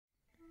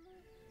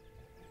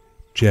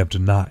Chapter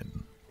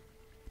 9.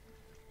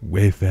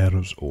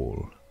 Wayfarers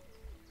All.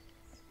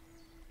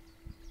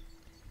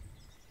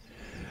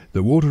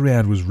 The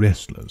water-rat was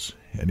restless,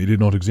 and he did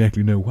not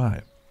exactly know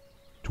why.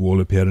 To all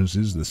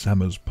appearances the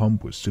summer's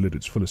pomp was still at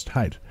its fullest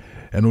height,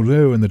 and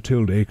although in the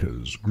tilled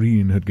acres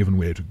green had given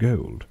way to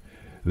gold,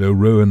 though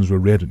rowans were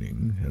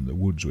reddening, and the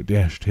woods were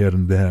dashed here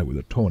and there with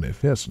a tawny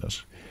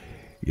fierceness,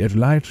 yet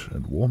light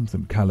and warmth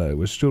and colour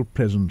were still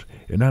present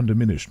in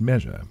undiminished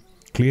measure,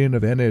 clean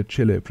of any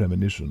chilly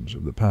premonitions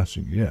of the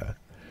passing year.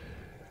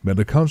 But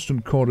the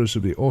constant chorus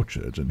of the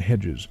orchards and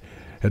hedges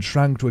had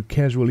shrunk to a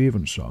casual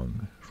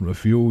evensong from a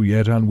few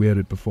yet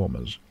unwearied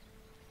performers.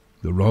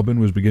 The robin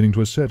was beginning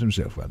to assert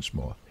himself once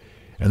more,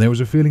 and there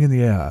was a feeling in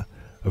the air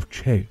of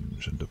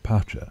change and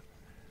departure.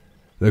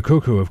 The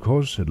cuckoo, of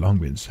course, had long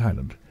been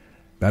silent,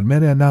 but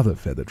many another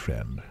feathered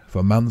friend,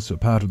 for months a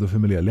part of the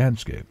familiar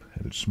landscape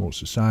and its small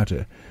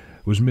society,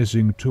 was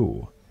missing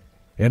too,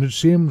 and it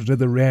seemed that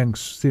the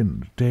ranks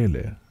thinned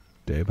daily,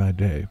 day by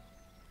day.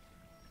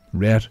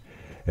 Rat,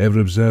 ever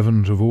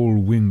observant of all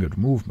winged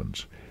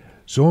movements,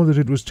 saw that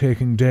it was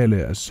taking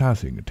daily a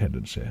southing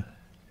tendency,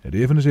 and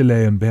even as he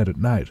lay in bed at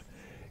night,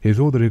 he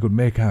thought that he could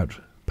make out,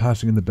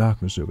 passing in the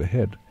darkness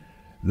overhead,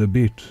 the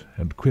beat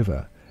and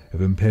quiver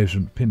of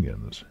impatient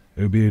pinions,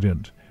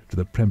 obedient to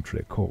the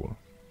peremptory call.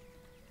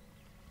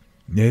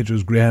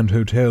 Nature's grand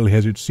hotel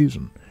has its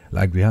season,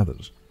 like the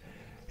others.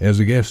 As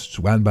the guests,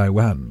 one by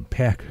one,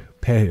 pack,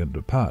 pay, and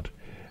depart,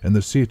 and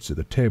the seats at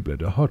the table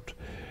d'hôte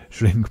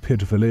shrink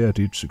pitifully at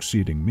each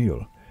succeeding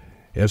meal,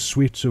 as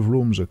suites of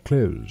rooms are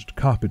closed,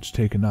 carpets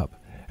taken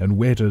up, and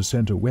waiters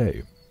sent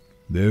away,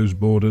 those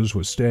boarders who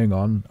are staying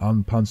on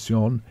en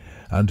pension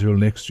until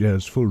next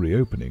year's full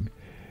reopening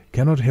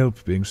cannot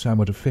help being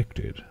somewhat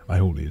affected by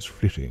all these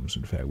flittings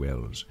and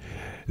farewells,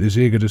 this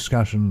eager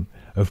discussion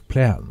of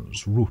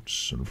plans,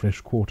 routes, and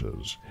fresh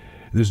quarters,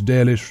 this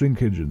daily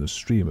shrinkage in the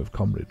stream of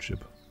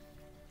comradeship.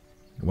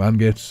 One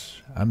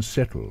gets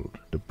unsettled,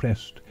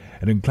 depressed,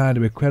 and inclined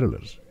to be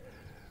querulous.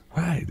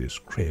 Why this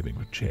craving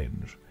for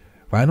change?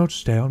 Why not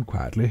stay on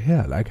quietly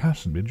here, like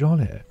us, and be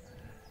jolly?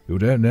 You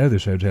don't know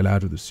this hotel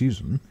out of the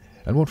season,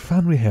 and what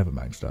fun we have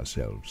amongst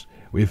ourselves,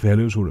 we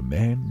fellows who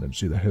remain and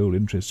see the whole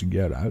interesting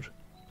year out.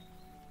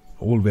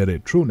 All very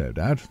true, no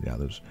doubt, the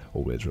others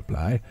always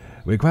reply.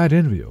 We quite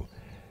envy you,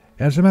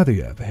 and some other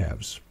year,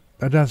 perhaps,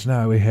 but just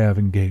now we have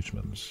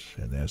engagements,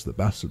 and there's the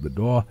bus at the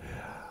door.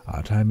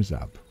 Our time is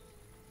up.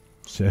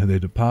 So they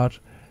depart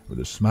with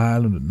a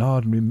smile and a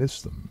nod, and we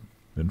miss them,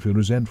 and feel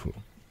resentful.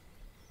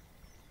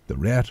 The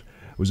rat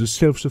was a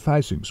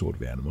self-sufficing sort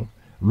of animal,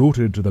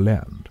 rooted to the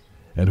land,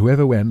 and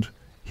whoever went,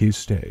 he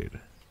stayed.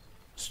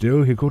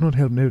 Still, he could not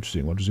help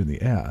noticing what was in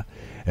the air,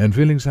 and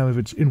feeling some of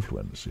its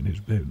influence in his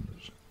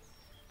bones.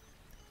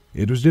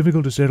 It was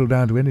difficult to settle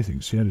down to anything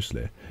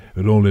seriously,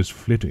 with all this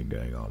flitting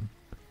going on.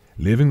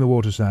 Leaving the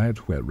waterside,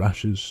 where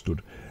rushes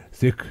stood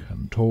thick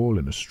and tall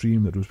in a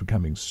stream that was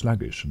becoming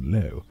sluggish and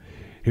low,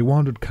 he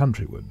wandered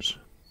countrywards,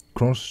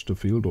 crossed a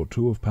field or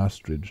two of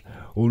pasturage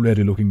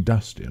already looking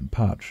dusty and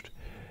parched,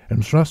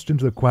 and thrust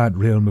into the quiet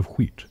realm of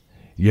wheat,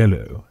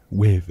 yellow,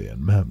 wavy, and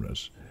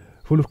murmurous,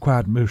 full of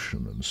quiet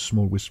motion and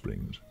small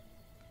whisperings.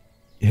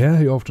 Here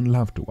he often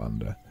loved to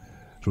wander,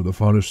 through the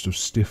forest of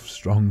stiff,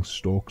 strong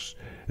stalks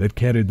that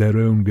carried their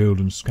own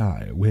golden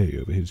sky away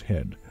over his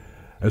head,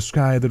 a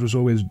sky that was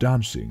always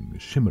dancing,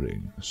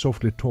 shimmering,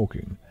 softly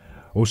talking,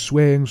 or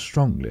swaying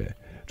strongly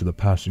to the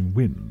passing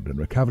wind and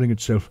recovering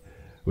itself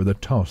with a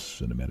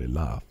toss and a merry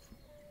laugh.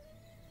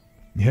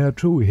 Here,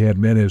 too, he had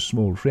many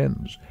small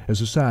friends, a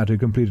society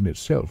complete in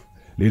itself,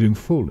 leading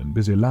full and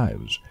busy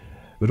lives,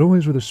 but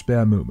always with a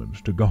spare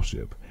moment to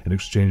gossip and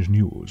exchange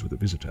news with a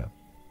visitor.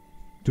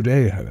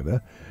 Today,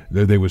 however,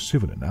 though they were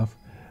civil enough,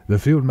 the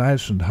field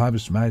mice and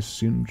harvest mice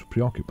seemed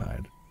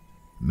preoccupied.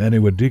 Many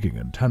were digging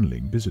and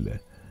tunnelling busily.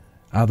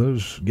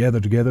 Others,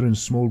 gathered together in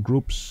small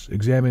groups,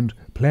 examined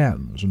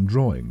plans and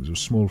drawings of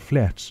small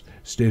flats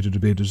stated to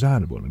be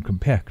desirable and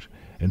compact,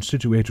 and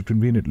situated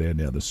conveniently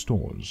near the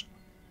stores.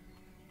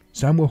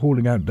 Some were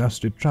hauling out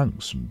dusty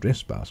trunks and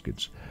dress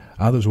baskets,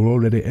 others were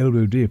already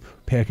elbow-deep,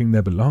 packing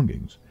their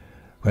belongings,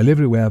 while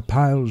everywhere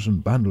piles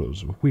and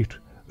bundles of wheat,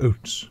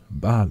 oats,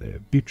 barley,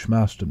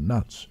 beech-mast, and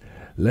nuts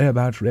lay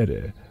about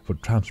ready for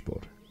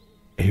transport.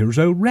 "Here's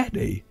old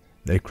Ratty!"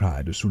 they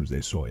cried as soon as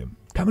they saw him.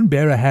 "Come and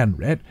bear a hand,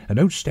 Rat, and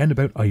don't stand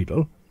about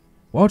idle."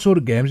 "What sort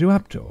of games are you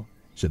up to?"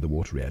 said the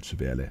water-rat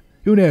severely.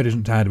 "You know it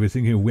isn't time to be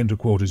thinking of winter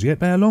quarters yet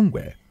by a long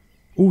way."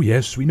 "Oh,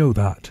 yes, we know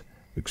that,"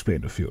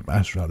 explained the field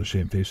mouse rather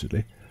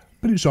shamefacedly.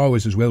 "But it's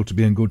always as well to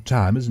be in good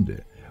time, isn't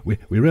it? We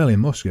really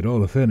must get all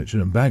the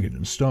furniture and baggage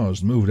and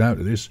stores moved out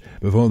of this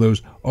before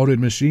those horrid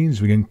machines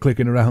begin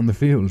clicking around the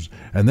fields,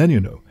 and then, you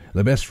know,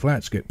 the best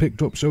flats get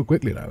picked up so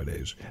quickly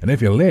nowadays, and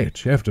if you're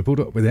late, you have to put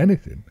up with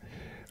anything.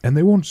 And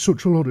they want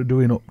such a lot of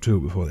doing up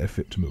too before they're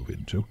fit to move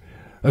into.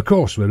 Of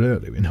course we're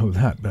early, we know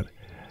that, but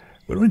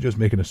we're only just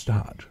making a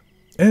start."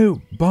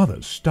 "Oh,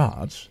 bother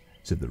starts,"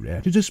 said the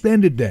rat. "It's a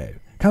splendid day.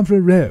 Come for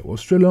a row, or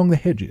stroll along the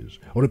hedges,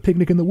 or a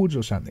picnic in the woods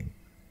or something."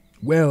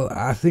 "Well,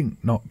 I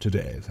think not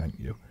today, thank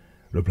you.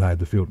 replied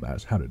the field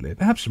mouse hurriedly.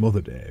 "Perhaps some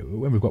other day,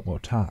 when we've got more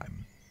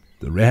time."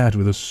 The rat,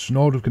 with a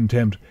snort of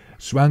contempt,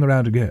 swung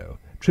around to go,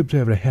 tripped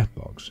over a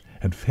hat-box,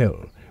 and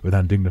fell with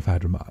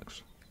undignified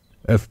remarks.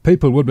 "If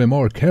people would be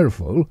more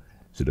careful,"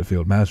 said the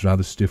field mouse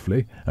rather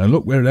stiffly, "and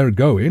look where they're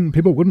going,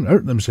 people wouldn't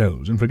hurt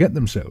themselves and forget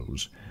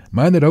themselves.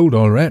 Mind that old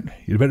old rat,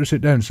 you'd better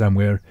sit down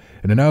somewhere.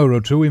 In an hour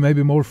or two we may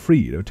be more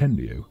free to attend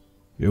to you."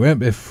 "You won't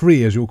be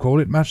free, as you call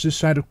it, much this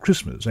side of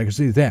Christmas, I can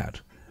see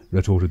that,"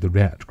 retorted the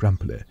rat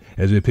grumpily,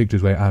 as he picked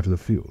his way out of the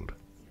field.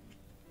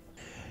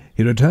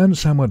 He returned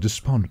somewhat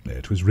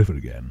despondently to his river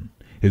again,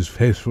 his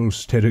faithful,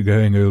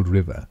 steady-going old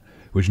river,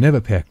 which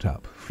never packed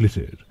up,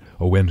 flitted,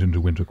 or went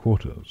into winter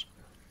quarters.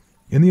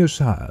 In the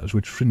osiers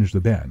which fringed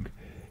the bank,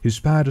 he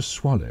spied a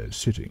swallow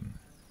sitting.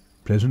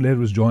 Presently it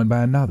was joined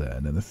by another,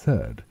 and then a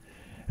third,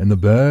 and the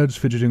birds,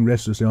 fidgeting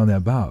restlessly on their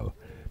bough,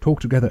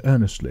 talked together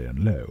earnestly and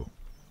low.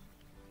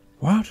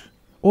 "What,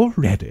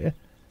 already?"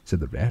 said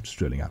the rat,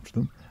 strolling up to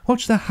them.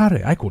 "What's the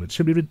hurry? I call it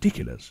simply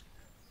ridiculous."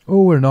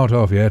 "Oh, we're not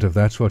off yet, if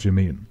that's what you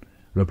mean,"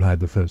 replied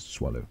the first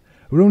swallow.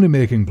 "We're only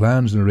making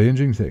plans and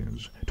arranging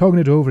things, talking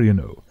it over, you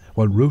know,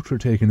 what route we're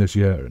taking this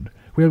year, and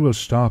where we'll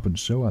stop, and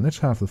so on. That's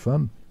half the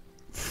fun."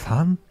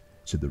 "Fun?"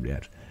 said the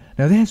rat.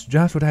 "Now that's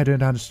just what I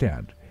don't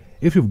understand.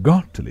 If you've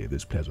got to leave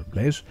this pleasant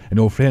place, and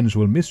your friends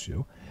will miss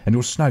you, and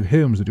your snug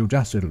homes that you've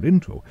just settled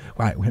into,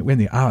 why, when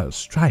the hour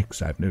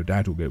strikes, I've no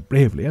doubt you'll go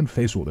bravely and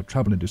face all the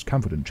trouble and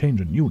discomfort and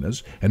change and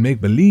newness, and make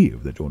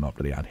believe that you're not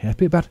very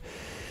unhappy, but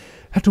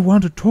to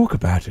want to talk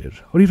about it,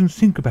 or even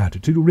think about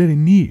it till you really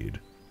need."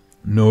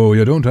 "No,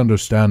 you don't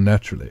understand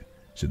naturally,"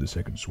 said the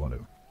second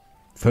swallow.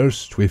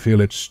 "First we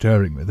feel it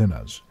stirring within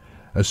us,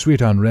 a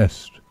sweet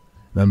unrest,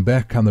 then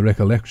back come the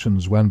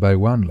recollections one by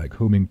one like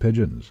homing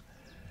pigeons.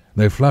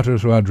 They flutter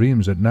through our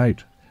dreams at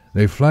night,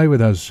 they fly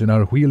with us in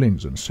our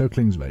wheelings and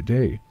circlings by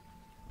day.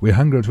 We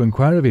hunger to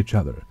inquire of each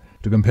other,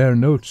 to compare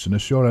notes and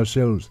assure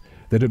ourselves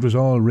that it was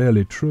all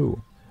really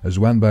true, as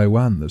one by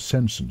one the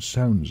scents and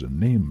sounds and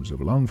names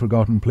of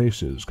long-forgotten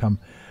places come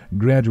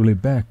gradually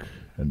back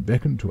and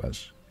beckon to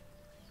us."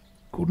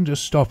 "Couldn't you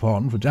stop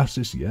on for just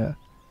this year?"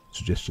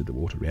 suggested the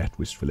water rat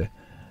wistfully.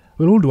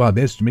 "We'll all do our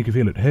best to make you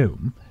feel at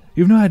home.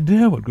 You've no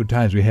idea what good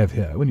times we have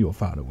here when you're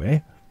far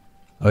away."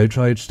 "I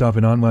tried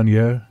stopping on one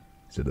year,"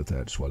 said the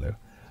third swallow.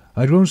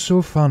 "I'd grown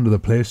so fond of the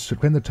place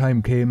that when the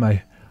time came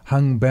I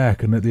hung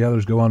back and let the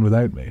others go on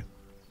without me.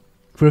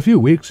 For a few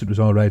weeks it was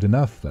all right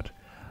enough, but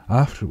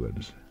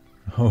afterwards,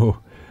 oh,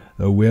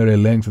 the weary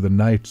length of the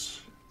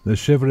nights, the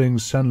shivering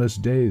sunless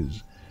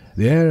days,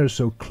 the air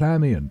so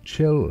clammy and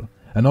chill,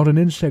 and not an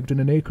insect in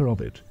an acre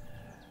of it.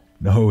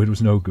 No, it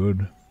was no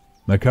good.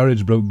 My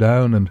courage broke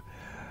down, and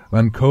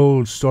one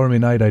cold, stormy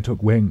night I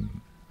took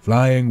wing,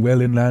 flying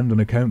well inland on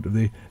account of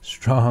the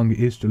strong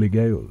easterly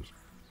gales.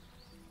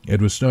 It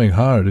was snowing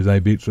hard as I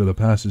beat through the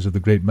passes of the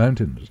great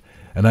mountains,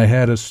 and I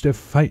had a stiff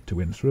fight to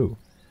win through.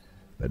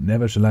 But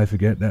never shall I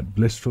forget that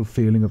blissful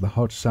feeling of the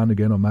hot sun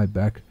again on my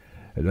back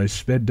as I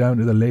sped down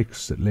to the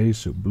lakes that lay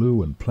so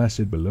blue and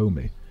placid below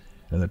me,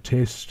 and the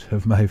taste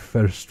of my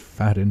first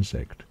fat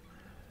insect.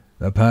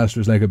 The past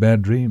was like a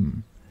bad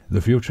dream.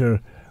 The future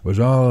was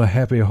all a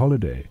happy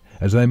holiday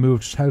as I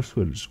moved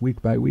southwards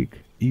week by week,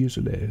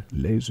 easily,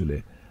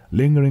 lazily,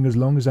 lingering as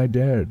long as I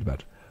dared,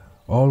 but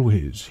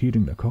always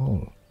heeding the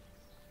call.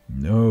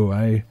 No,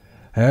 I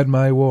had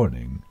my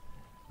warning.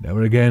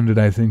 Never again did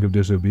I think of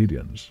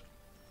disobedience."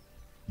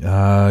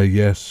 "Ah,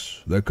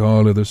 yes, the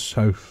call of the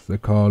south, the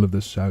call of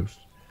the south,"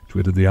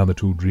 twittered the other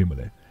two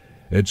dreamily.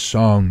 "Its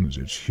songs,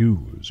 its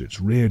hues,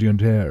 its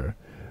radiant air.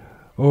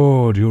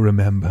 Oh, do you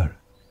remember?"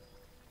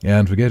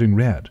 And forgetting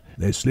Rat,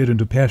 they slid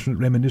into passionate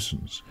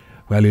reminiscence,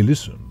 while he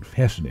listened,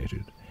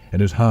 fascinated,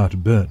 and his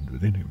heart burned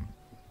within him.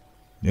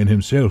 In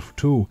himself,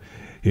 too,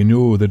 he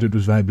knew that it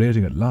was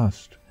vibrating at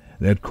last,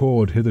 that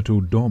chord hitherto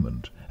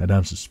dormant and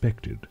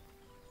unsuspected.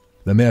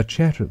 The mere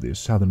chatter of these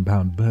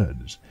southern-bound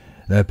birds,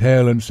 their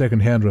pale and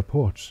second-hand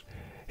reports,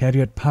 had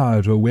yet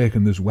power to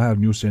awaken this wild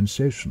new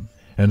sensation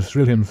and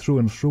thrill him through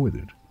and through with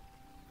it.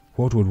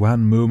 What would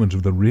one moment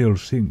of the real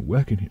thing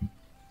work in him?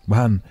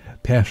 One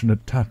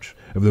passionate touch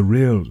of the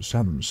real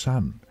southern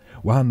sun,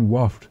 one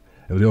waft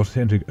of the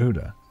authentic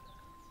odour.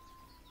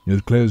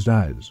 With closed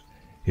eyes,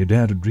 he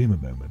dared to dream a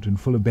moment in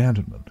full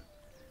abandonment,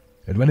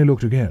 and when he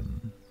looked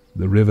again,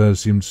 the river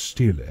seemed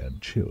steely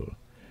and chill,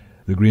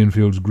 the green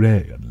fields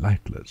grey and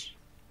lightless.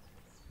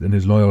 Then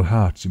his loyal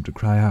heart seemed to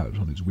cry out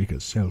on his weaker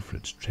self for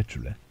its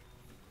treachery.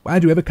 "Why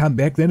do you ever come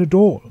back then at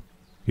all?"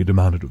 he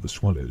demanded of the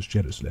swallows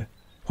jealously.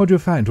 "What do you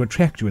find to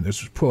attract you in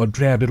this poor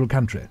drab little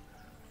country?"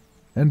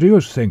 "And do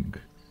you think,"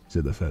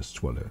 said the first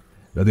swallow,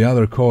 "that the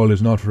other call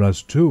is not for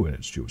us too in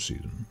its due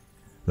season?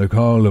 The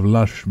call of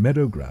lush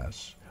meadow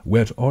grass,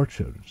 wet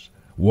orchards,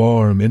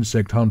 warm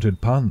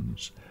insect-haunted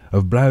ponds,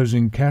 of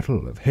browsing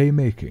cattle, of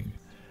haymaking,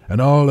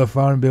 and all the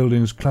farm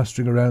buildings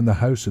clustering around the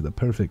house of the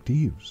perfect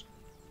eaves."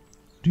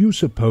 "Do you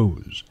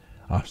suppose,"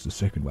 asked the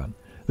second one,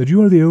 "that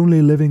you are the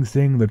only living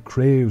thing that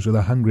craves with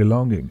a hungry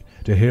longing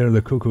to hear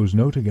the cuckoo's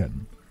note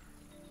again?"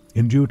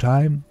 "In due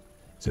time,"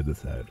 said the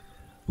third,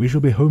 "we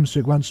shall be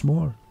homesick once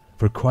more,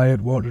 for quiet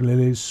water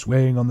lilies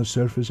swaying on the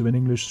surface of an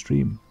English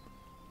stream.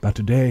 But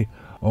today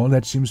all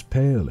that seems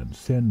pale and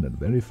thin and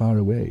very far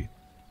away.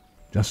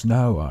 Just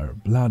now our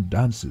blood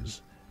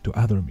dances to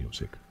other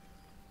music.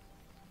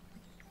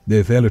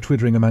 They fell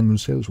a-twittering among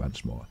themselves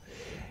once more,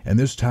 and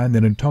this time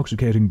their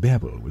intoxicating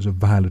babble was of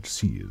violet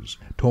seas,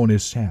 tawny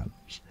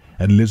sands,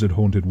 and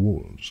lizard-haunted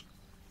walls.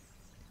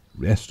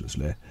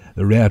 Restlessly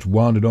the rat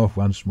wandered off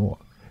once more,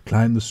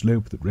 climbed the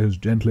slope that rose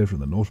gently from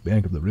the north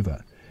bank of the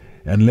river,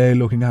 and lay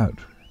looking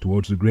out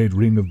towards the great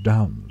ring of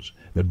downs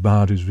that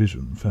barred his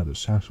vision further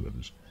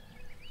southwards.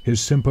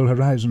 His simple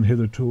horizon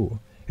hitherto,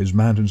 his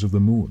mountains of the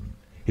moon,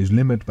 his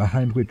limit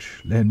behind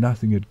which lay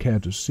nothing he had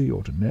cared to see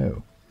or to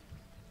know.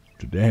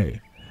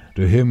 Today,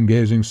 to him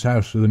gazing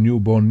south to the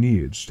newborn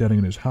need stirring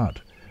in his heart,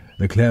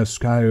 the clear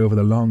sky over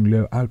the long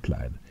low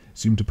outline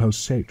seemed to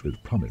pulsate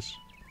with promise.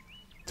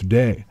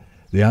 Today,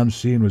 the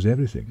unseen was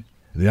everything,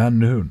 the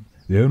unknown,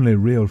 the only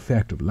real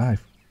fact of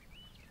life.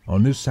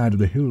 On this side of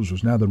the hills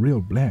was now the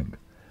real blank.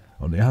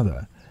 On the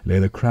other lay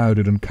the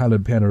crowded and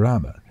coloured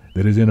panorama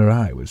that his inner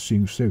eye was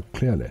seeing so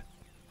clearly.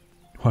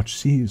 What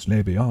seas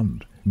lay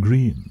beyond,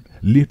 green,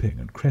 leaping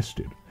and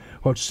crested,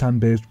 what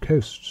sun-bathed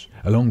coasts,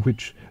 along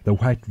which the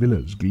white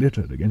villas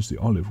glittered against the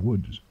olive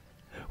woods,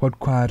 what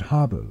quiet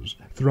harbours,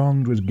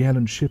 thronged with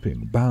gallant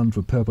shipping bound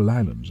for purple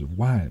islands of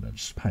wine and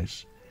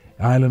spice,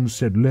 islands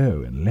set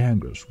low in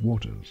languorous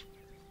waters.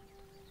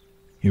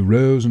 He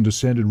rose and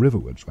descended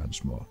riverwards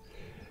once more,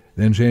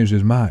 then changed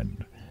his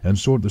mind and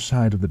sought the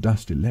side of the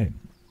dusty lane.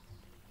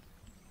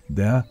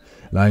 There,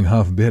 lying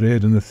half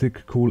buried in the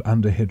thick, cool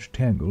under-hedge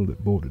tangle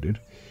that bordered it,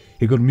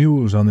 he could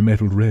muse on the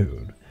metalled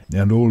road,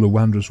 and all the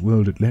wondrous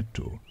world it led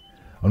to,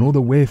 on all the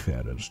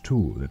wayfarers,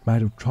 too, that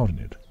might have trodden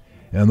it,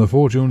 and the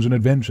fortunes and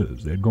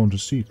adventures they had gone to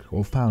seek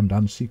or found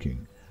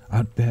unseeking,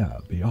 out there,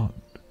 beyond.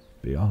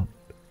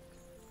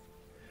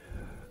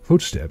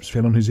 Footsteps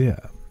fell on his ear,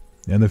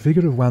 and the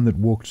figure of one that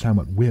walked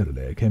somewhat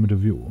wearily came into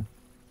view,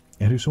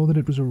 and he saw that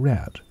it was a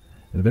rat,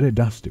 and a very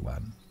dusty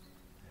one.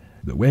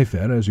 The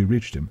wayfarer, as he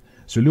reached him,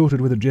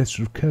 saluted with a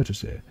gesture of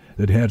courtesy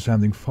that had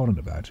something foreign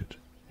about it,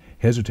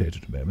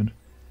 hesitated a moment,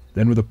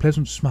 then with a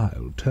pleasant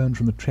smile turned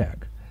from the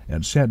track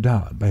and sat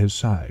down by his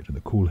side in the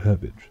cool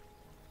herbage.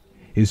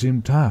 He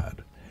seemed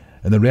tired,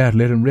 and the rat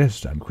let him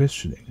rest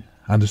unquestioning,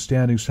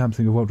 understanding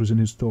something of what was in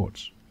his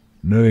thoughts,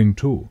 knowing,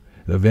 too,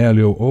 the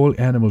value all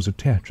animals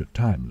attach at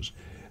times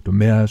to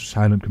mere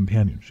silent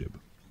companionship,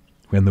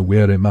 when the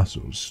weary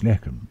muscles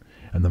slacken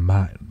and the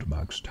mind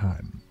marks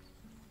time.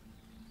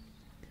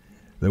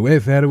 The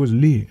wayfarer was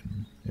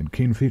lean and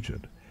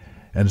keen-featured,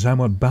 and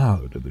somewhat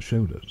bowed at the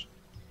shoulders.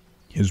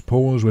 His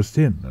paws were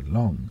thin and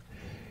long,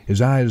 his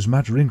eyes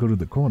much wrinkled at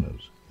the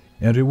corners,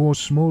 and he wore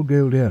small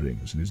gold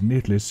earrings in his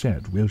neatly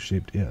set,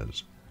 well-shaped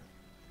ears.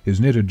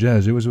 His knitted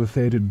jersey was of a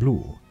faded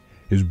blue,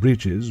 his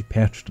breeches,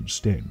 patched and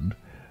stained,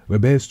 were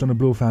based on a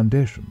blue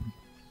foundation,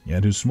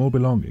 and his small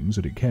belongings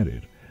that he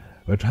carried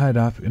were tied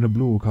up in a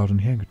blue cotton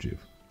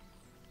handkerchief.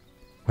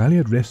 While he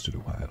had rested a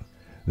while,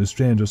 the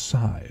stranger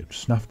sighed,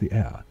 snuffed the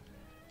air,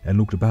 and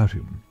looked about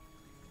him.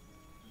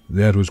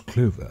 "That was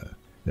clover,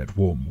 that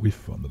warm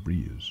whiff on the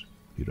breeze,"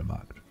 he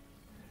remarked.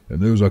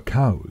 "And those are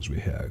cows we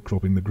hear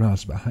cropping the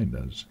grass behind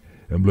us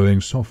and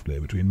blowing softly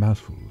between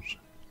mouthfuls.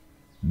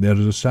 There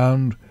is a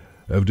sound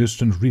of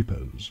distant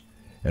reapers,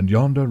 and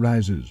yonder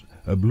rises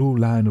a blue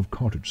line of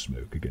cottage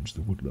smoke against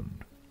the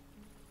woodland.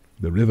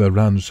 The river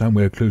runs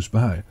somewhere close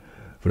by,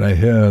 for I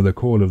hear the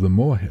call of the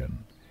moorhen,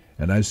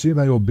 and I see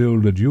by your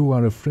build that you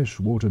are a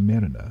fresh-water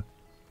mariner.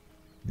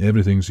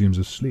 Everything seems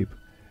asleep,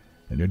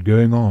 and yet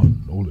going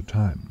on all the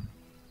time.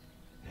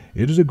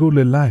 It is a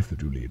goodly life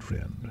that you lead,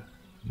 friend,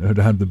 no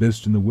doubt the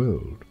best in the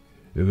world,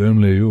 if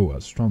only you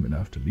are strong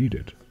enough to lead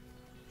it."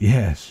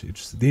 "Yes,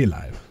 it's the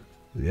life,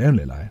 the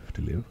only life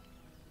to live,"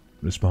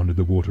 responded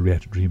the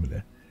water-rat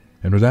dreamily,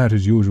 and without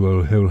his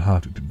usual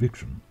whole-hearted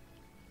conviction.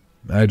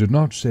 "I did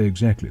not say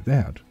exactly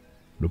that,"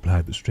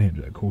 replied the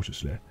stranger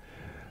cautiously,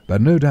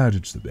 "but no doubt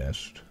it's the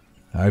best.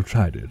 I've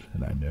tried it,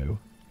 and I know.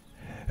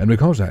 And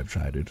because I've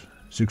tried it,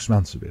 6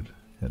 months of it,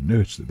 and know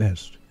it's the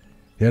best,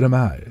 here am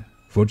I,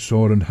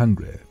 footsore and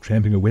hungry,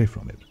 tramping away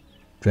from it,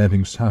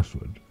 tramping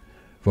southward,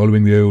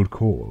 following the old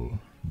call,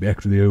 back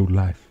to the old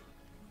life,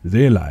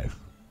 the life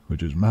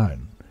which is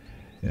mine,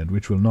 and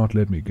which will not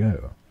let me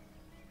go."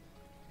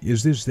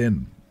 "Is this,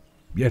 then,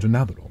 yet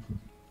another of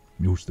them?"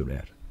 mused the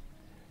rat.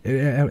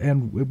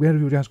 "And where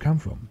have you just come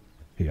from?"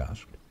 he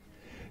asked.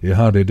 He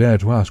hardly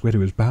dared to ask what he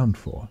was bound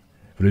for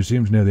he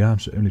seemed to know the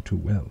answer only too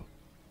well.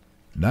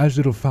 "Nice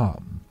little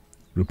farm,"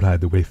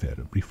 replied the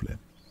wayfarer briefly.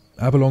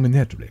 "I belong in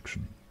that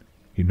direction."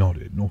 He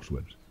nodded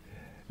northwards.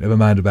 "Never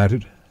mind about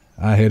it.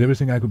 I had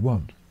everything I could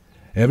want,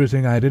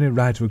 everything I had any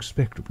right to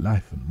expect of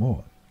life and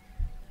more.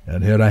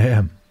 And here I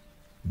am.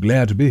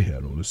 Glad to be here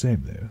all the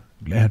same, though.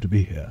 Glad to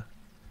be here.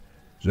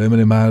 So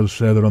many miles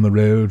further on the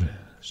road,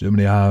 so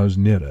many hours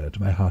nearer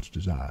to my heart's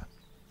desire."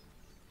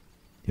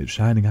 His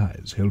shining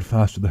eyes held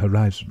fast to the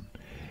horizon,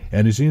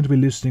 and he seemed to be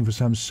listening for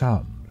some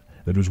sound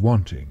that was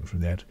wanting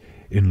from that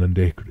inland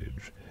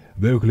acreage,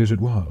 vocal as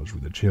it was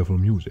with the cheerful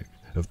music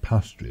of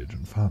pasturage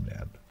and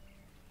farmland.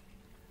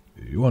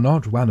 "You are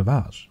not one of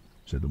us,"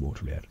 said the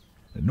Water-Rat,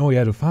 "nor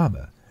yet a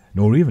farmer,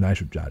 nor even, I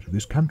should judge, of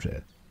this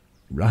country."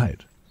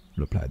 "Right,"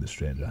 replied the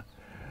stranger.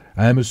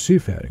 "I am a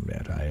seafaring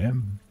rat, I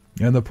am,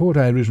 and the port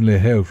I originally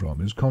hail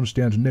from is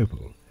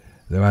Constantinople,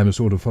 though I am a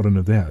sort of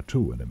foreigner there,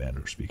 too, in a manner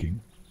of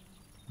speaking.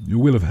 You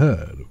will have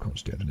heard of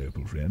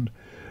Constantinople, friend,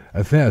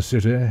 a fair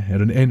city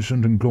and an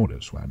ancient and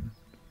glorious one.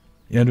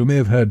 And you may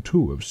have heard,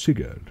 too, of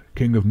Sigurd,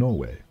 King of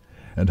Norway,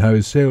 and how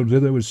he sailed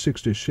thither with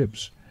 60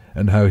 ships,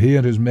 and how he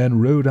and his men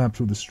rode up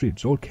through the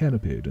streets, all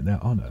canopied in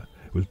their honour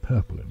with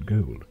purple and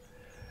gold,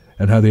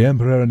 and how the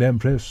Emperor and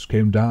Empress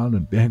came down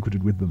and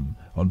banqueted with them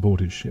on board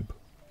his ship.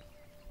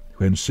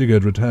 When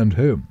Sigurd returned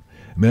home,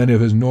 many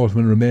of his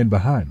Northmen remained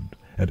behind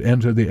and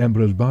entered the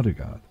Emperor's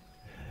bodyguard,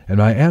 and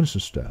my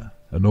ancestor,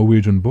 a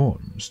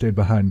Norwegian-born, stayed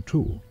behind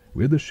too,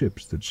 with the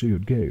ships that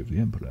Sigurd gave the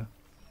Emperor.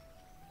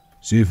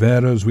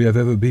 Seafarers we have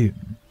ever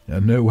been,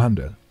 and no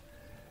wonder.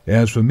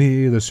 As for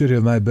me, the city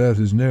of my birth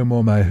is no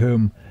more my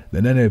home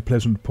than any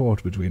pleasant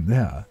port between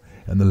there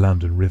and the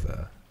London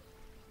River.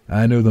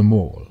 I know them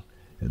all,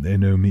 and they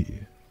know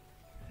me.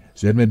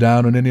 Set me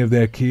down on any of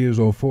their quays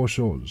or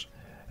foreshores,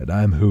 and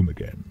I am home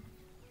again."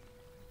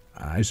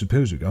 "I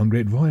suppose you go on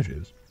great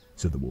voyages,"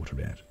 said the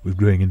Water-Rat, with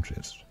growing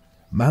interest.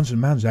 "Months and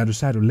months out of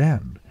sight of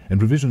land, and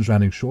provisions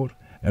running short,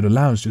 and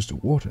allowance just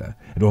of water,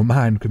 and your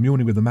mind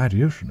communing with the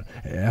mighty ocean,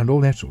 and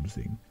all that sort of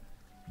thing."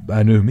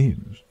 "By no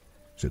means,"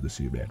 said the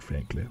Sea-Rat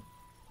frankly.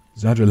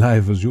 "Such a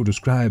life as you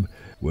describe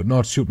would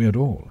not suit me at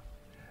all.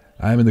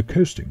 I am in the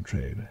coasting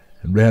trade,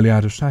 and rarely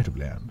out of sight of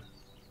land.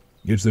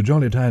 It's the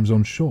jolly times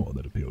on shore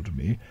that appeal to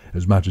me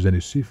as much as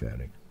any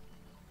seafaring.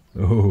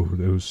 Oh,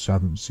 those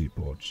southern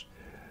seaports,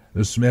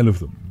 the smell of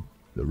them,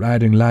 the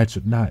riding lights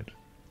at night,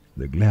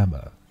 the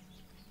glamour."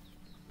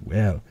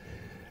 "Well,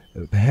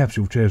 perhaps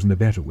you've chosen the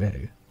better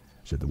way,"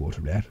 said the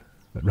Water-Rat,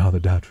 but rather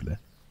doubtfully.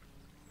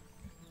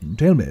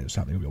 "Tell me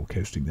something of your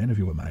coasting, then, if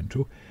you were a mind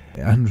to,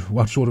 and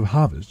what sort of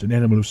harvest an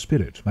animal of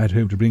spirit might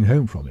hope to bring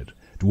home from it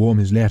to warm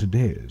his latter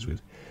days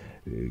with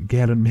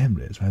gallant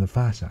memories by the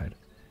fireside.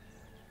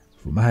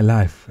 For my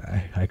life,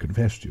 I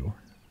confess to you,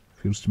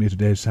 feels to me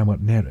today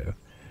somewhat narrow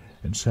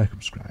and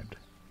circumscribed."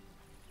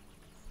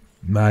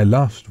 "My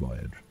last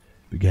voyage,"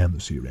 began the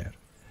Sea-Rat,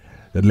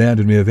 "that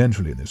landed me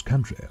eventually in this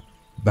country,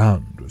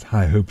 bound with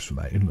high hopes for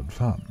my inland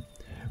farm,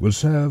 will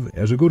serve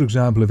as a good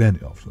example of any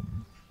of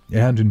them,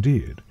 and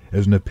indeed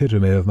as an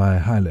epitome of my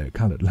highly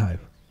coloured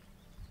life.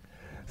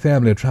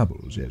 Family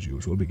troubles, as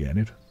usual, began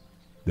it.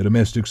 The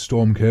domestic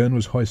storm-cone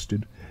was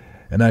hoisted,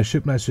 and I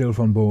shipped myself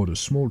on board a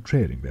small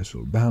trading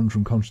vessel bound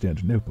from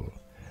Constantinople,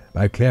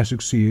 by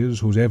classic seas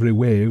whose every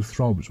wave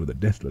throbs with a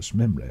deathless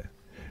memory,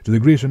 to the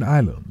Grecian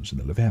islands in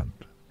the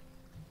Levant.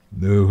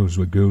 Those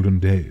were golden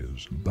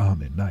days and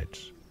balmy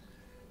nights.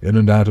 In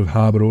and out of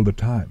harbour all the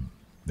time,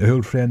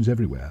 old friends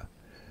everywhere,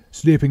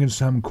 sleeping in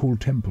some cool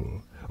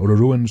temple or a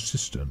ruined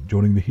cistern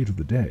during the heat of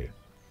the day,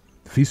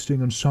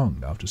 feasting and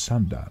song after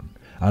sundown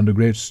under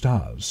great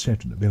stars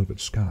set in the velvet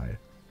sky.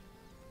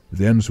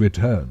 Thence we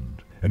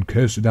turned and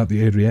coasted up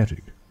the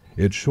Adriatic,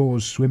 its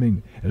shores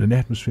swimming in an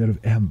atmosphere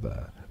of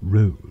amber,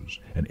 rose,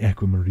 and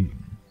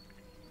aquamarine.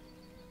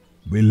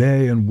 We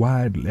lay in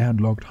wide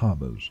landlocked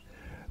harbours,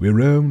 we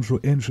roamed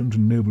through ancient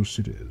and noble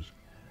cities,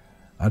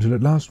 until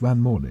at last one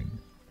morning,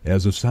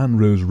 as the sun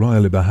rose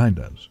royally behind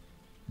us,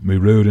 we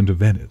rode into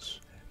Venice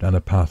down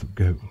a path of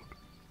gold.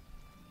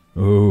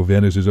 Oh,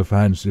 Venice is a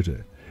fine city,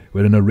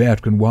 wherein a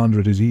rat can wander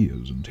at his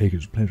ease and take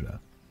his pleasure.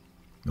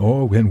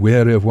 Or, when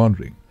weary of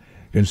wandering,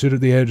 can sit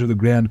at the edge of the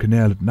Grand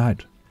Canal at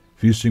night,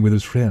 feasting with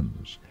his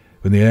friends,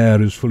 when the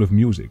air is full of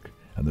music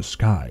and the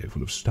sky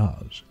full of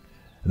stars,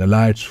 and the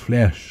lights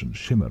flash and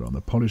shimmer on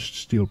the polished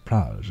steel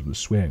prows of the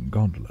swaying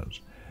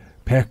gondolas,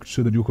 packed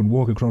so that you can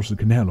walk across the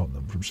canal on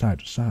them from side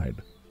to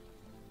side.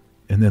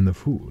 And then the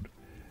food.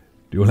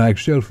 Do you like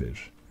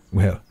shellfish?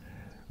 Well,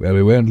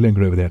 we won't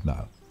linger over that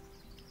now."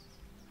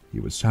 He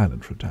was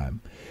silent for a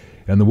time,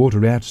 and the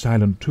Water-Rat,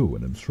 silent too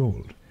and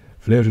enthralled,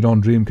 floated on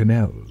dream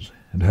canals,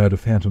 and heard a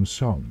phantom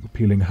song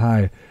pealing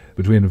high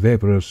between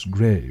vaporous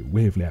grey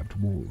wave-lapped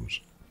walls.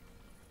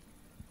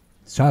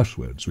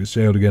 "Southwards we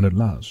sailed again at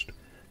last,"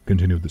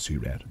 continued the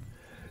Sea-Rat,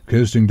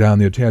 "coasting down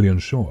the Italian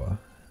shore,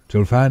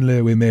 till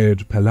finally we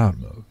made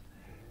Palermo,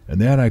 and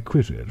there I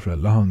quitted for a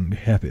long,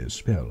 happy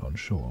spell on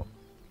shore.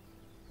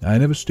 I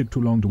never stick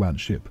too long to one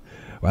ship.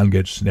 One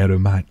gets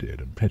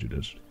narrow-minded and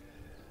prejudiced.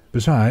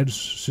 Besides,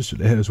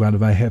 Sicily is one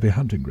of my happy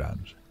hunting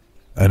grounds.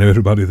 I know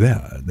everybody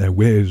there, and their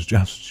ways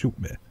just suit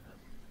me.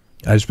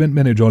 I spent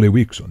many jolly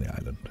weeks on the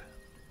island,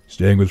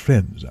 staying with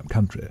friends up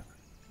country.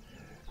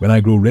 When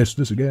I grew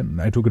restless again,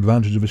 I took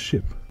advantage of a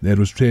ship that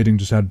was trading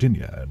to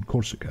Sardinia and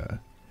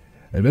Corsica,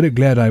 and very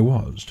glad I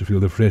was to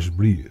feel the fresh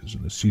breeze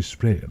and the sea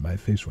spray in my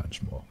face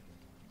once more."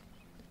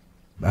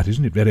 "But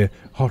isn't it very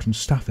hot and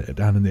stuffy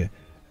down in the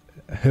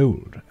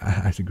hold,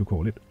 I think you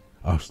call it?"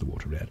 asked the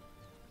Water-Rat.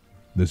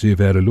 The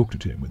seafarer looked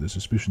at him with the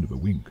suspicion of a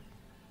wink.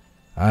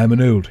 "I am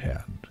an old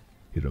hand,"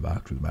 he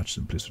remarked with much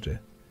simplicity.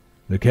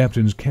 "The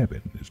captain's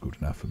cabin is good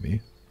enough for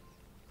me."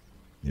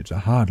 "It's a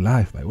hard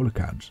life by all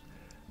accounts,"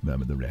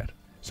 murmured the Rat,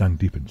 sunk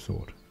deep in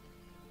thought.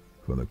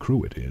 "For the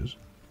crew it is,"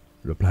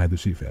 replied the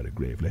seafarer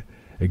gravely,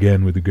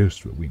 again with the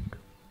ghost of a wink.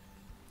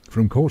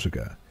 "From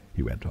Corsica,"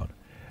 he went on,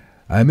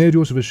 "I made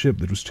use of a ship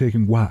that was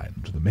taking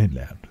wine to the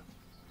mainland.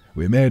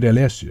 We made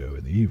Alessio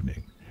in the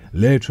evening,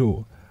 lay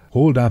to,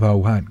 hauled up our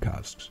wine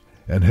casks,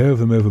 and hove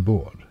them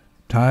overboard,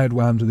 tied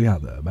one to the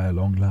other by a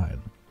long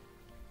line.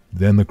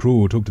 Then the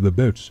crew took to the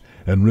boats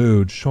and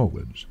rowed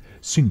shorewards,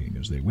 singing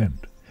as they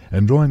went,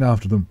 and drawing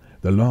after them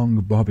the long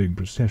bobbing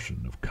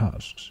procession of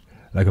casks,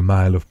 like a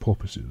mile of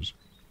porpoises.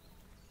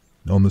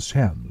 On the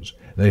sands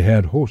they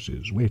had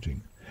horses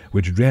waiting,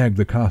 which dragged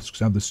the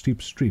casks up the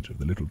steep street of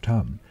the little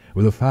town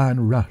with a fine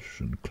rush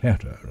and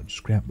clatter and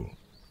scramble.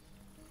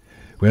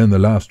 When the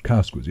last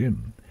cask was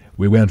in,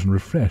 we went and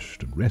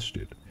refreshed and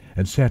rested,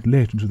 and sat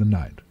late into the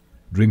night,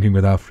 drinking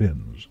with our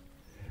friends,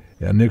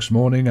 and next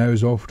morning I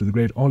was off to the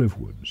great olive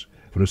woods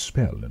for a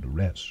spell and a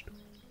rest.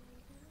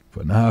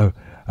 For now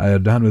I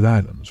had done with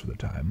islands for the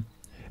time,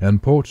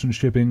 and ports and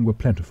shipping were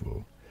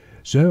plentiful,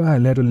 so I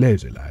led a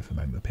lazy life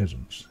among the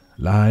peasants,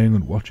 lying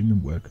and watching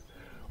them work,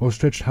 or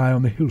stretched high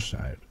on the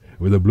hillside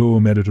with the blue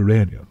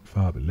Mediterranean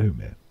far below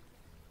me.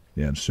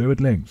 And so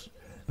at length,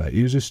 by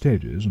easy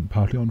stages and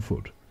partly on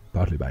foot,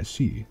 partly by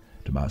sea,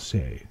 to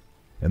Marseille,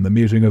 and the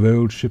meeting of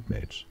old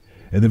shipmates,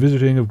 and the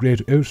visiting of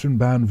great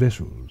ocean-bound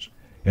vessels,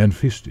 and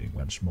feasting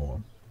once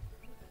more.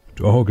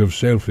 Talk of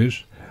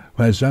shellfish,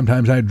 why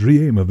sometimes I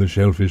dream of the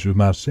shellfish of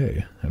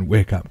Marseille, and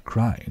wake up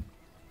crying."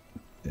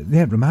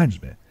 "That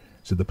reminds me,"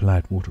 said the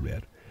polite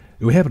water-rat,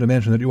 "you happened to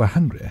mention that you were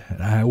hungry,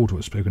 and I ought to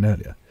have spoken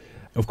earlier.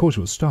 Of course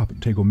you'll stop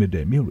and take your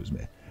midday meal with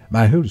me.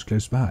 My hole is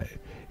close by.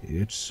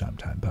 It's some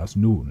time past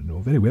noon, and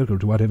you're very welcome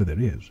to whatever there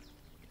is."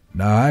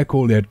 "Now I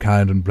call that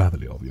kind and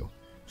brotherly of you,"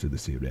 said the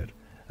sea-rat.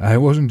 "I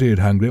was indeed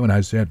hungry when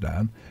I sat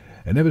down,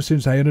 and ever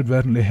since I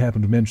inadvertently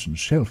happened to mention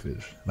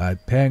shellfish, my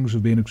pangs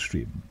have been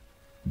extreme.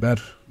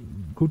 But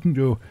couldn't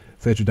you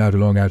fetch it out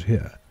along out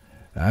here?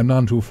 I'm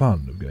none too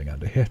fond of going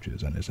under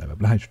hatches unless I'm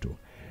obliged to,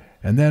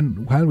 and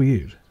then, while we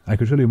eat, I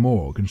could tell you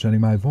more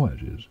concerning my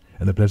voyages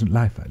and the pleasant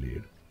life I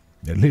lead.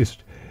 At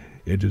least,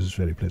 it is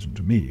very pleasant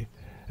to me,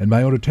 and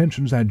by your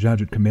attentions I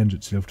judge it commends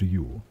itself to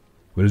you,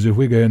 whereas if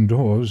we go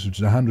indoors,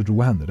 it's 100 to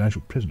 1 that I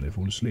shall presently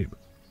fall asleep."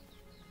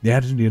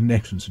 "That is indeed an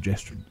excellent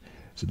suggestion,"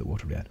 said the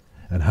water-rat,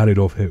 and hurried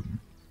off home.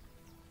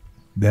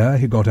 There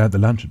he got out the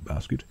luncheon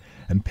basket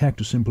and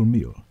packed a simple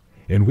meal,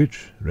 in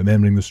which,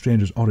 remembering the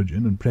stranger's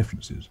origin and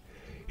preferences,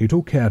 he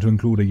took care to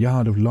include a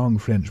yard of long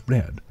French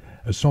bread,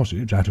 a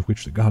sausage out of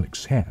which the garlic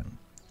sang,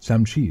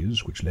 some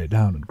cheese which lay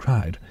down and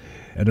cried,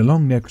 and a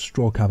long-necked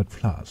straw-covered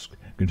flask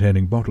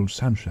containing bottled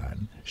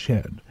sunshine,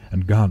 shed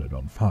and garnered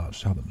on far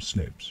southern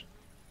slopes.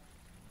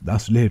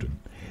 Thus laden,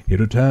 he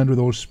returned with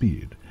all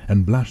speed,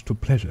 and blushed for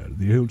pleasure at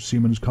the old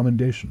seaman's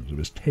commendations of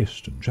his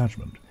taste and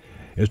judgment,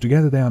 as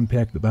together they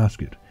unpacked the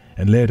basket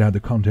and laid out the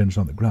contents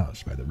on the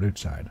grass by the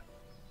roadside.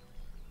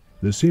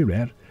 The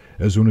sea-rat,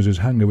 as soon as his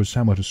hunger was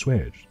somewhat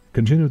assuaged,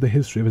 continued the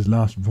history of his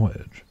last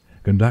voyage,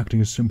 conducting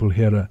his simple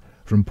hearer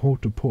from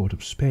port to port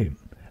of Spain,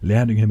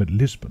 landing him at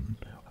Lisbon,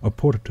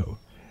 Oporto,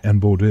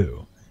 and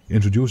Bordeaux,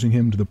 introducing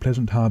him to the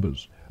pleasant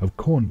harbours of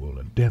Cornwall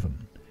and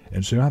Devon,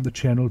 and so up the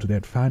channel to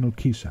that final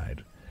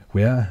quayside,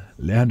 where,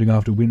 landing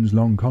after winds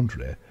long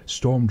contrary,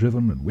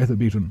 storm-driven and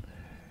weather-beaten,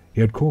 he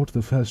had caught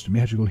the first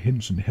magical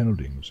hints and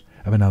heraldings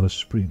of another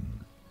spring,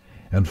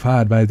 and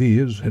fired by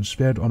these had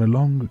sped on a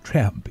long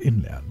tramp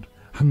inland,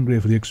 hungry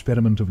for the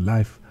experiment of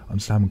life on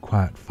some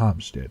quiet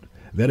farmstead,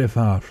 very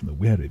far from the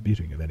weary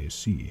beating of any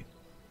sea.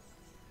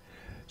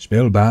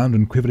 Spellbound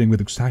and quivering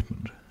with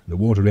excitement, the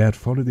water-rat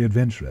followed the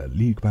adventurer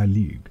league by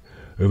league,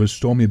 over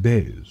stormy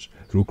bays,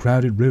 through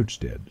crowded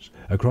roadsteads,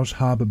 across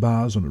harbour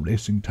bars on a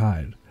racing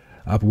tide,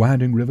 up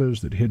winding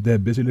rivers that hid their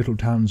busy little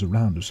towns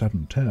around a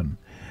sudden turn,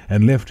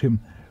 and left him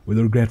with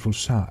a regretful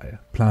sigh,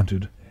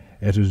 planted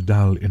at his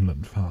dull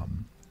inland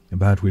farm,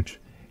 about which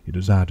he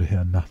desired to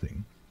hear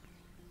nothing.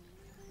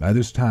 By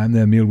this time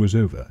their meal was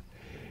over,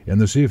 and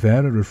the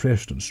seafarer,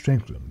 refreshed and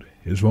strengthened,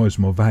 his voice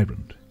more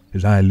vibrant,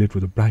 his eye lit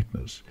with a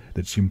brightness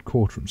that seemed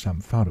caught from some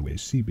faraway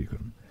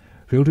sea-beacon,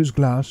 filled his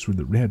glass with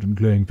the red and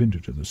glowing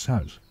vintage of the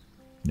south,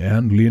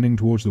 and, leaning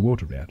towards the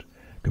water-rat,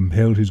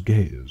 compelled his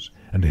gaze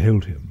and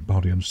held him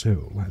body and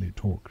soul while he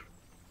talked.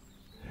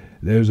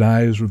 Those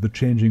eyes were of the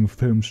changing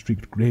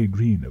foam-streaked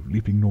grey-green of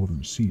leaping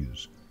northern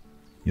seas.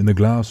 In the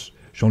glass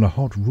shone a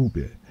hot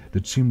ruby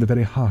that seemed the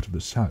very heart of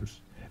the south,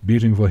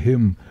 beating for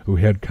him who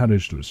had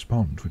courage to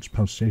respond to its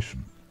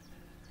pulsation.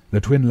 The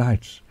twin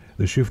lights,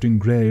 the shifting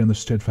grey and the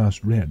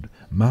steadfast red,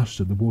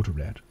 mastered the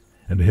water-rat,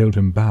 and held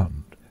him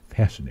bound,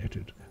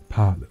 fascinated,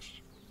 powerless.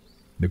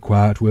 The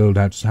quiet world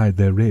outside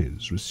their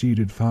rays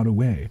receded far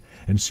away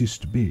and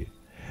ceased to be,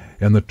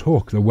 and the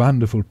talk, the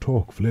wonderful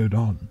talk, flowed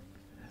on.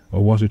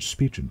 Or was it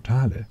speech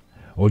entirely,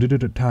 or did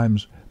it at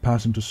times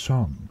pass into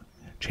song,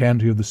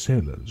 chanty of the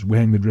sailors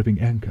weighing the dripping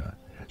anchor,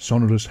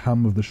 sonorous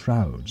hum of the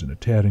shrouds in a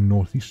tearing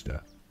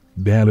northeaster,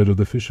 ballad of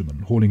the fisherman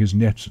hauling his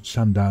nets at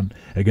sundown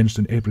against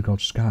an apricot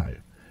sky,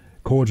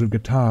 chords of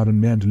guitar and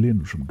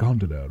mandolin from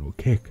gondola or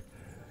cake,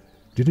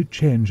 Did it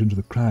change into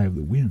the cry of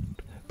the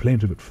wind,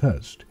 plaintive at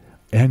first,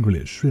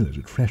 angrily shrill as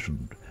it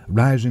freshened,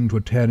 rising to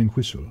a tearing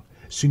whistle,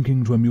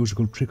 sinking to a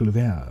musical trickle of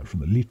air from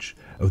the leach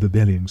of the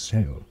bellying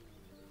sail?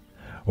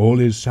 All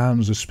these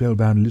sounds the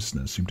spellbound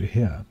listener seemed to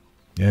hear,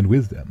 and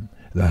with them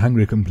the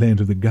hungry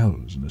complaint of the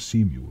gulls and the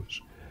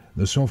sea-mews,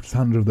 the soft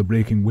thunder of the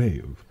breaking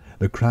wave,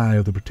 the cry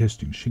of the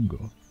protesting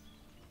shingle.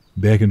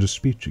 Back into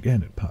speech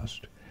again it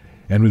passed,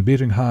 and with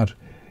beating heart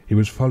he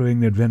was following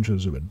the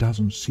adventures of a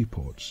dozen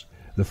seaports,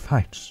 the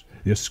fights,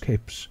 the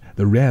escapes,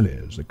 the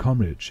rallies, the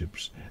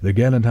comradeships, the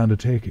gallant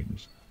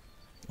undertakings.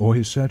 Or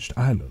he searched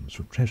islands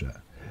for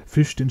treasure,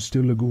 fished in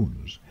still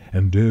lagoons,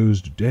 and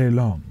dozed day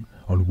long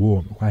on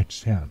warm white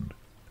sand.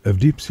 Of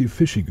deep-sea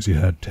fishings he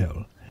heard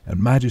tell, and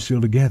mighty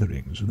silver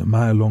gatherings with a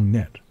mile-long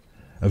net,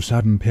 of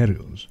sudden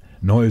perils,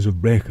 noise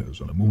of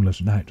breakers on a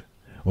moonless night,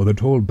 or the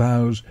tall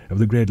bows of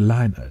the great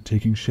liner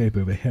taking shape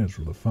overhead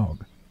through the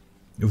fog,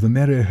 of the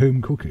merry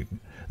home cooking,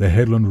 the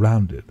headland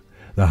rounded,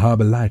 the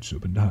harbour lights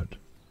opened out,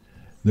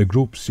 the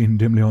groups seen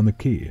dimly on the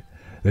quay,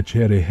 the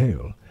cheery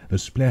hail, the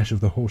splash of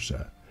the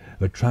hawser,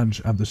 the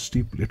trudge up the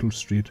steep little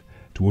street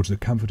towards the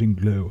comforting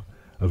glow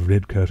of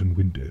red-curtained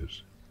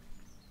windows.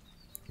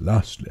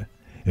 Lastly,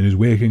 in his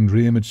waking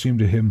dream it seemed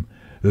to him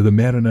that the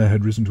mariner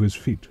had risen to his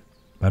feet,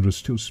 but was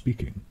still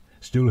speaking,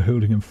 still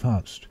holding him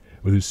fast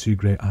with his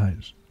sea-grey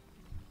eyes.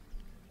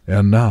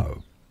 "And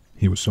now,"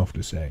 he was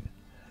softly saying,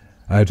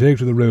 "I take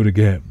to the road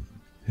again,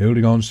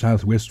 holding on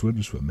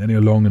south-westwards for many a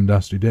long and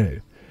dusty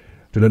day,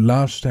 till at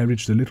last I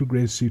reach the little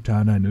grey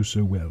sea-town I know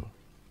so well,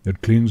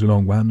 that clings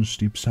along one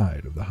steep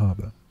side of the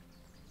harbour.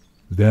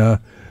 There,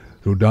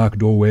 through dark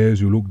doorways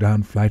you look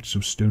down flights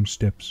of stone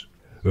steps,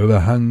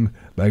 overhung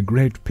by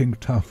great pink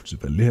tufts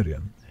of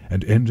valerian,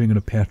 and ending in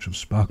a patch of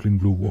sparkling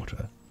blue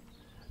water.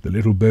 The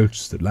little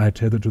boats that lie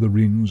tethered to the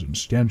rings and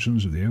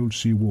stanchions of the old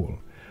sea wall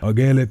are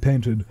gaily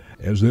painted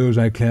as those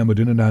I clambered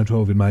in and out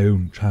of in my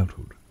own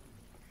childhood.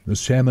 The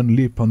salmon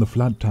leap on the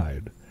flood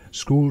tide,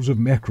 schools of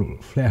mackerel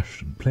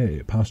flash and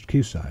play past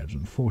quaysides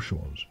and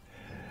foreshores,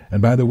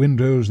 and by the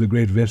windows the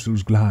great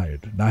vessels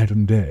glide, night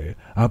and day,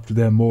 up to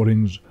their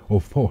moorings or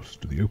forth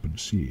to the open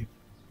sea.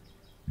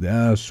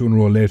 There, sooner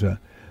or later,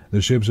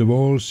 the ships of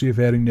all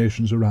seafaring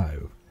nations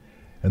arrive,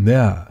 and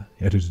there,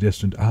 at its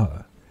destined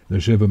hour,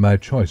 the ship of my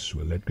choice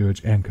will let go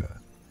its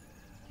anchor.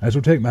 I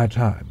shall take my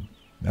time,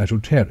 I shall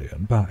tarry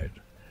and bide,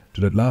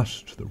 till at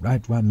last the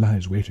right one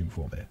lies waiting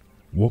for me,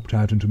 warped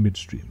out into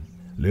midstream,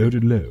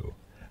 loaded low,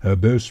 her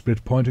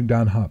bowsprit pointing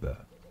down harbour.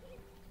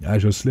 I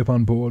shall slip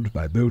on board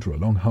by boat or a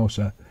long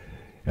hawser,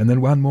 and then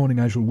one morning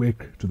I shall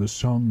wake to the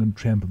song and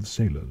tramp of the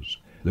sailors,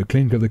 the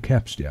clink of the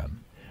capstan,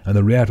 and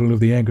the rattle of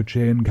the anchor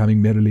chain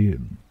coming merrily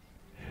in.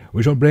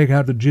 We shall break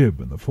out the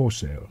jib and the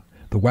foresail.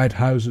 The white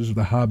houses of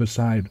the harbour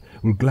side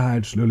will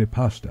glide slowly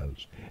past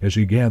us as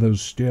she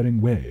gathers steering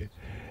way,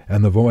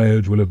 and the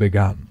voyage will have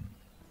begun.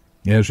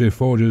 As she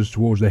forges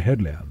towards the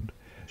headland,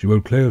 she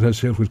will clothe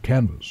herself with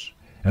canvas,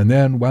 and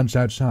then, once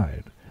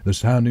outside, the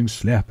sounding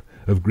slap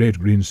of great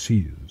green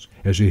seas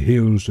as she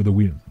heels to the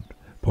wind,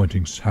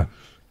 pointing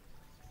south.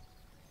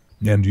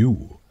 And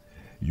you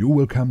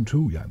will come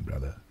too, young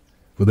brother,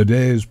 for the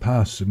days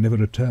pass and never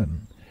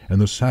return,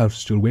 and the south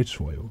still waits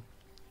for you.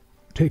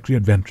 Take the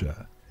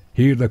adventure,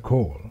 heed the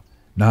call,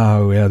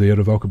 now ere the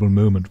irrevocable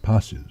moment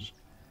passes.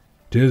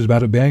 'Tis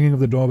but a banging of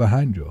the door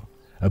behind you,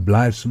 a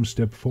blithesome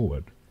step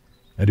forward,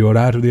 and you are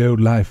out of the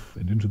old life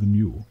and into the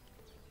new.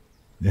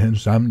 And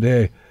some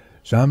day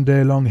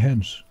long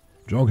hence,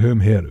 jog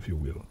home here if you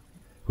will,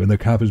 when the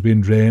cup has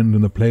been drained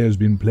and the play has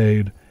been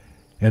played,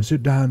 and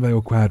sit down by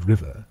your quiet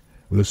river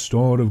with a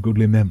store of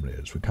goodly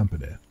memories for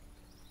company.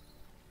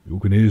 You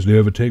can easily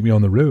overtake me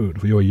on the road,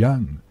 for you are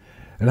young,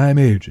 and I am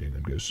aging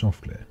and go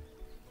softly.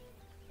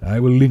 I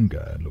will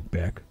linger and look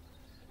back,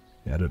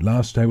 and at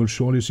last I will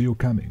surely see you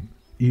coming,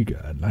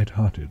 eager and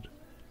light-hearted,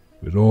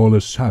 with all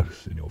the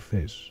south in your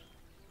face."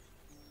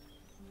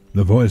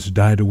 The voice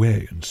died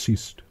away and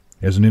ceased,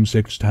 as an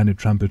insect's tiny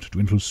trumpet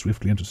dwindles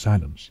swiftly into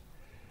silence,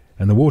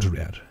 and the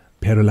water-rat,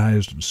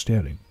 paralyzed and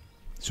staring,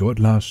 saw at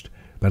last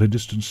but a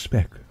distant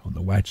speck on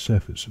the white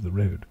surface of the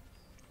road.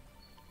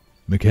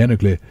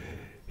 Mechanically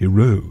he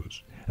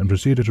rose and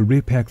proceeded to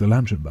repack the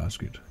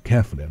luncheon-basket,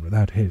 carefully and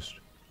without haste.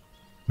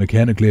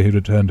 Mechanically he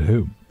returned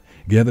home,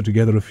 gathered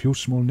together a few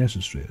small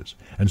necessaries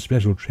and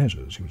special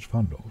treasures he was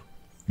fond of,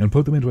 and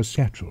put them into a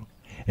satchel,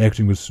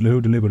 acting with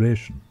slow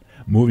deliberation,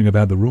 moving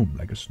about the room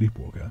like a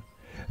sleepwalker,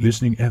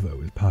 listening ever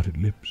with parted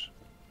lips.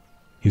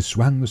 He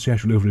swung the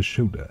satchel over his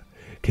shoulder,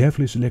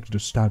 carefully selected a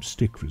stout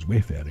stick for his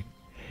wayfaring,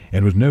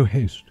 and with no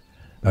haste,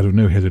 but with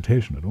no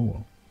hesitation at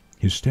all,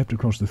 he stepped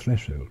across the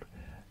threshold,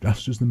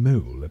 just as the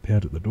mole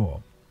appeared at the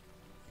door.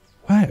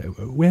 "Why,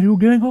 where are you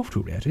going off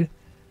to, Ratty?"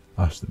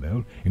 asked the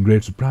mole, in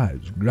great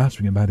surprise,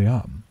 grasping him by the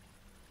arm.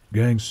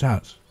 "Going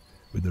south,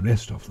 with the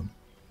rest of them,"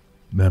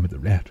 murmured the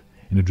rat,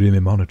 in a dreamy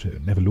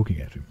monotone, never looking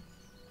at him.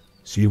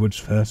 "Seawards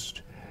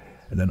first,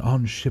 and then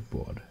on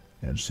shipboard,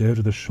 and so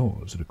to the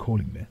shores that are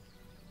calling me."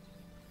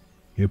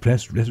 He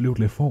pressed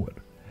resolutely forward,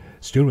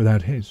 still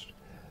without haste,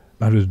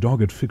 but with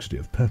dogged fixity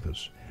of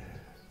purpose,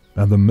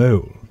 And the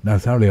mole, now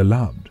thoroughly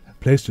alarmed,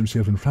 placed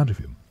himself in front of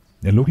him,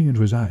 and looking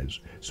into his eyes,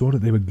 saw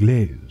that they were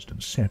glazed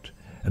and set,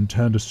 and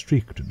turned a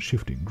streaked and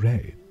shifting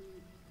grey.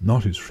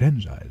 Not his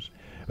friend's eyes,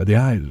 but the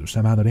eyes of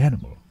some other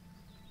animal.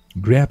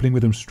 Grappling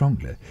with him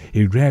strongly,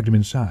 he dragged him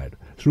inside,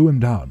 threw him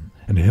down,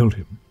 and held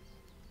him.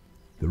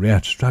 The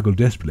rat struggled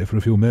desperately for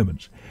a few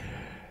moments,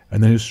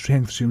 and then his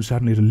strength seemed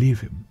suddenly to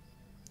leave him,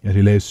 and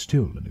he lay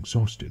still and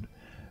exhausted,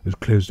 with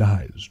closed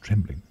eyes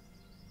trembling.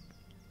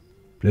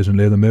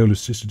 Presently the mole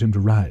assisted him to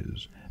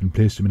rise, and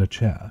placed him in a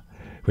chair,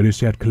 where he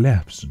sat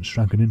collapsed and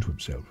shrunken into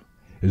himself,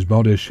 his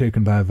body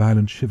shaken by a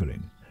violent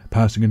shivering,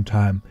 passing in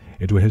time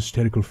into a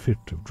hysterical fit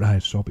of dry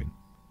sobbing.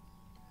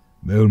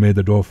 Mole made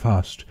the door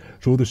fast,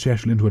 threw the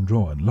satchel into a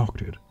drawer and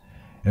locked it,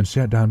 and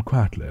sat down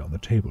quietly on the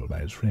table by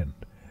his friend,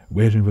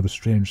 waiting for the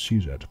strange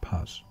seizure to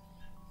pass.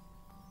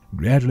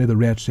 Gradually the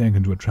rat sank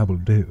into a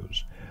troubled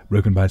doze,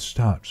 broken by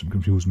starts and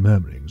confused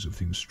murmurings of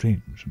things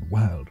strange and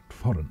wild and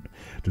foreign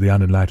to the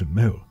unenlightened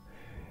mole,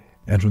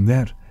 and from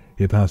that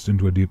he passed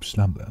into a deep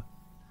slumber.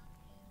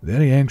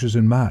 Very anxious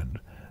in mind,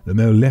 the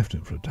mole left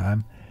him for a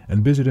time,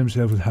 and busied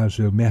himself with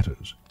household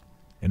matters,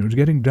 and it was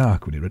getting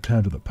dark when he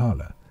returned to the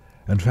parlour,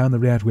 and found the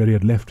rat where he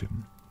had left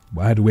him,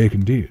 wide awake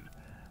indeed,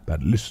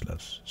 but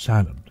listless,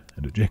 silent,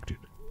 and dejected.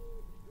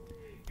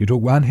 He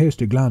took one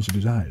hasty glance at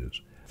his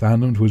eyes,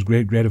 found them to his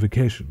great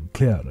gratification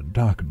clear and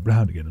dark and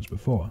brown again as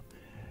before,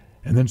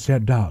 and then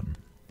sat down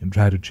and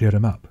tried to cheer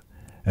him up,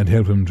 and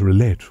help him to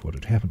relate what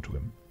had happened to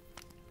him.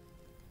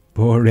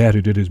 Poor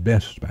Ratty did his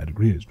best by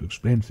degrees to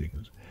explain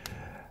things,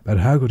 but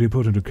how could he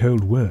put into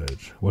cold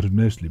words what had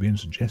mostly been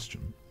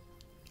suggestion?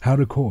 How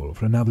recall,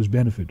 for another's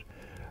benefit,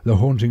 the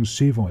haunting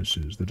sea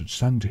voices that had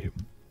sung to him?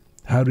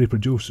 How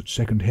reproduce at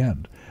second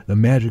hand the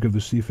magic of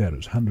the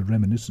seafarer's 100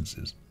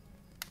 reminiscences?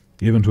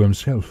 Even to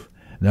himself,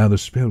 now the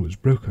spell was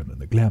broken and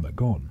the glamour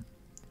gone,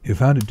 he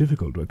found it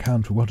difficult to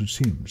account for what had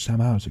seemed some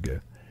hours ago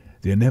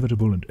the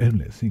inevitable and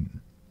only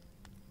thing.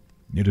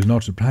 It is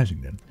not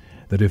surprising, then,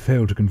 that he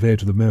failed to convey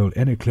to the mole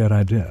any clear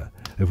idea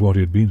of what he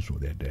had been through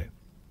that day.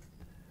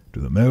 To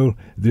the mole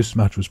this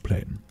much was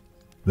plain.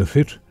 The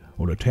fit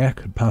or attack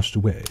had passed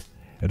away,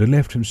 and had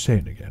left him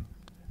sane again,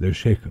 though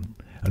shaken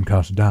and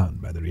cast down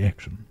by the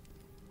reaction.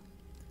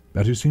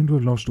 But he seemed to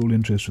have lost all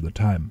interest for the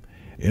time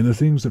in the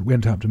things that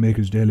went up to make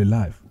his daily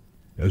life,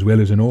 as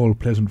well as in all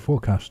pleasant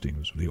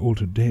forecastings of the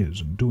altered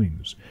days and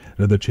doings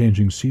that the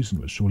changing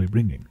season was surely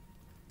bringing.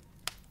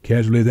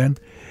 Casually then,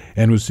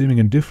 and with seeming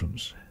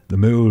indifference, the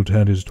mole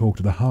turned his talk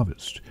to the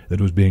harvest that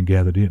was being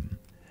gathered in,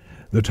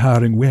 the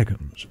tiring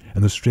wagons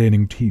and the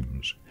straining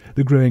teams,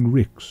 the growing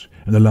ricks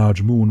and the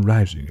large moon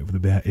rising over the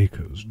bare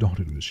acres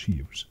dotted with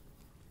sheaves.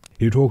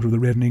 He talked of the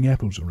reddening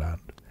apples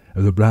around,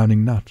 of the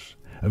browning nuts,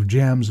 of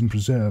jams and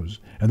preserves,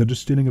 and the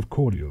distilling of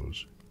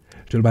cordials,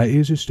 till by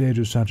easy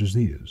stages such as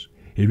these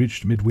he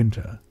reached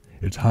midwinter,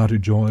 its hearty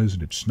joys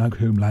and its snug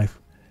home life,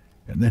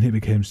 and then he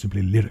became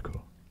simply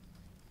lyrical.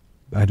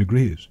 By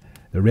degrees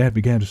the rat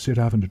began to sit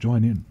up and to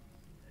join in.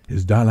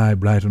 His dull eye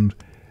brightened,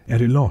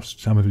 and he lost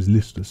some of his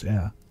listless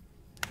air.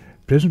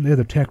 Presently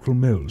the tactful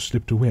mole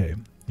slipped away,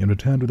 and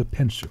returned with a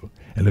pencil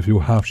and a few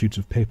half-sheets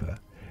of paper,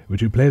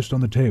 which he placed on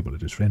the table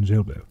at his friend's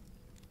elbow.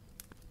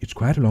 "It's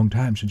quite a long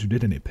time since you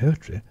did any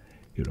poetry,"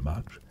 he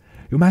remarked.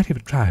 "You might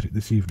have tried it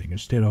this evening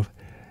instead of,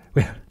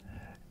 well,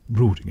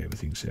 brooding over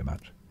things so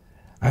much.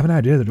 I've an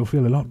idea that you'll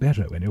feel a lot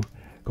better when you've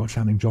got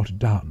something jotted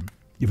down,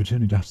 if it's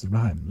only just the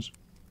rhymes."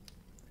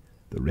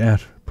 The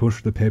rat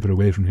pushed the paper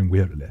away from him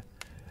wearily,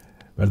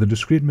 but the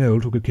discreet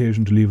mole took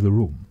occasion to leave the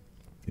room,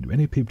 and when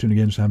he peeped in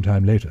again some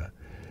time later,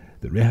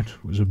 the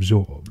rat was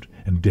absorbed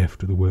and deaf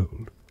to the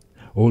world,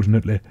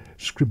 alternately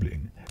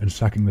scribbling and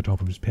sucking the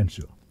top of his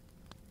pencil.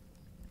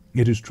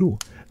 It is true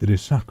that he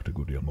sucked a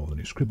good deal more than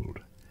he scribbled,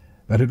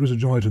 but it was a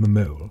joy to the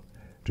mole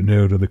to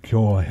know that the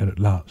cure had at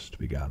last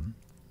begun.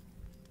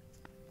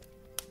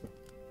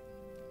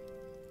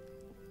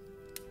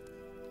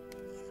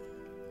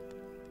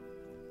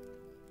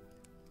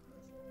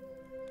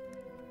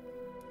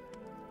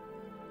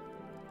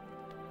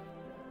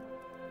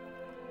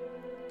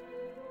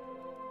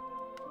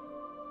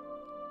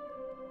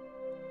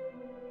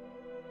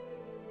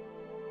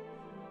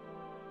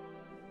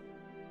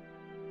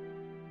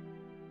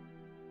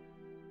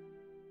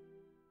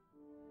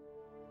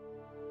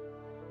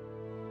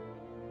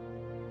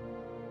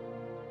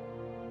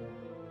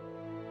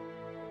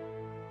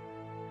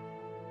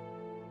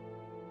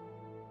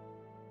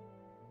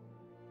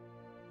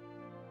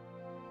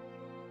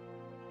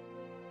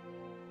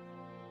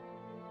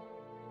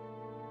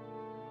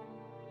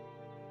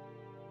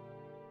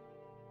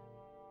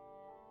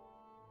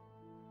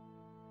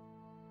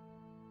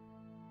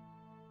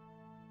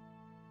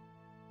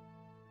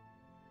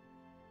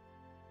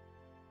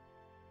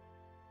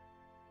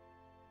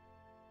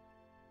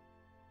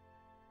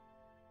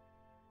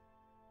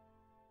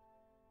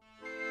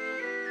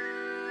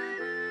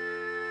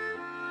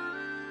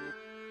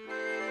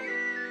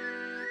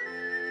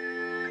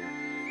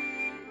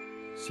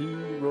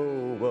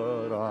 Zero,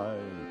 but I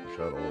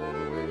shall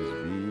always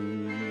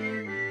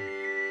be.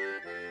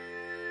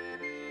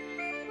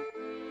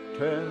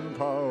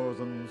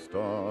 10,000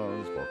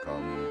 stars for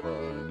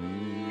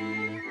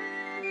company.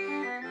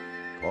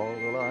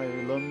 Coral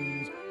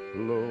islands,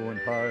 low and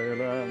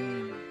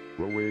highland,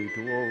 away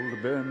to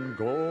old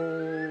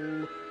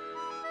Bengal.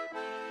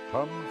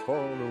 Come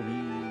follow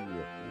me,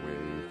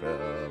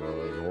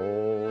 wayfarers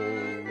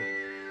all.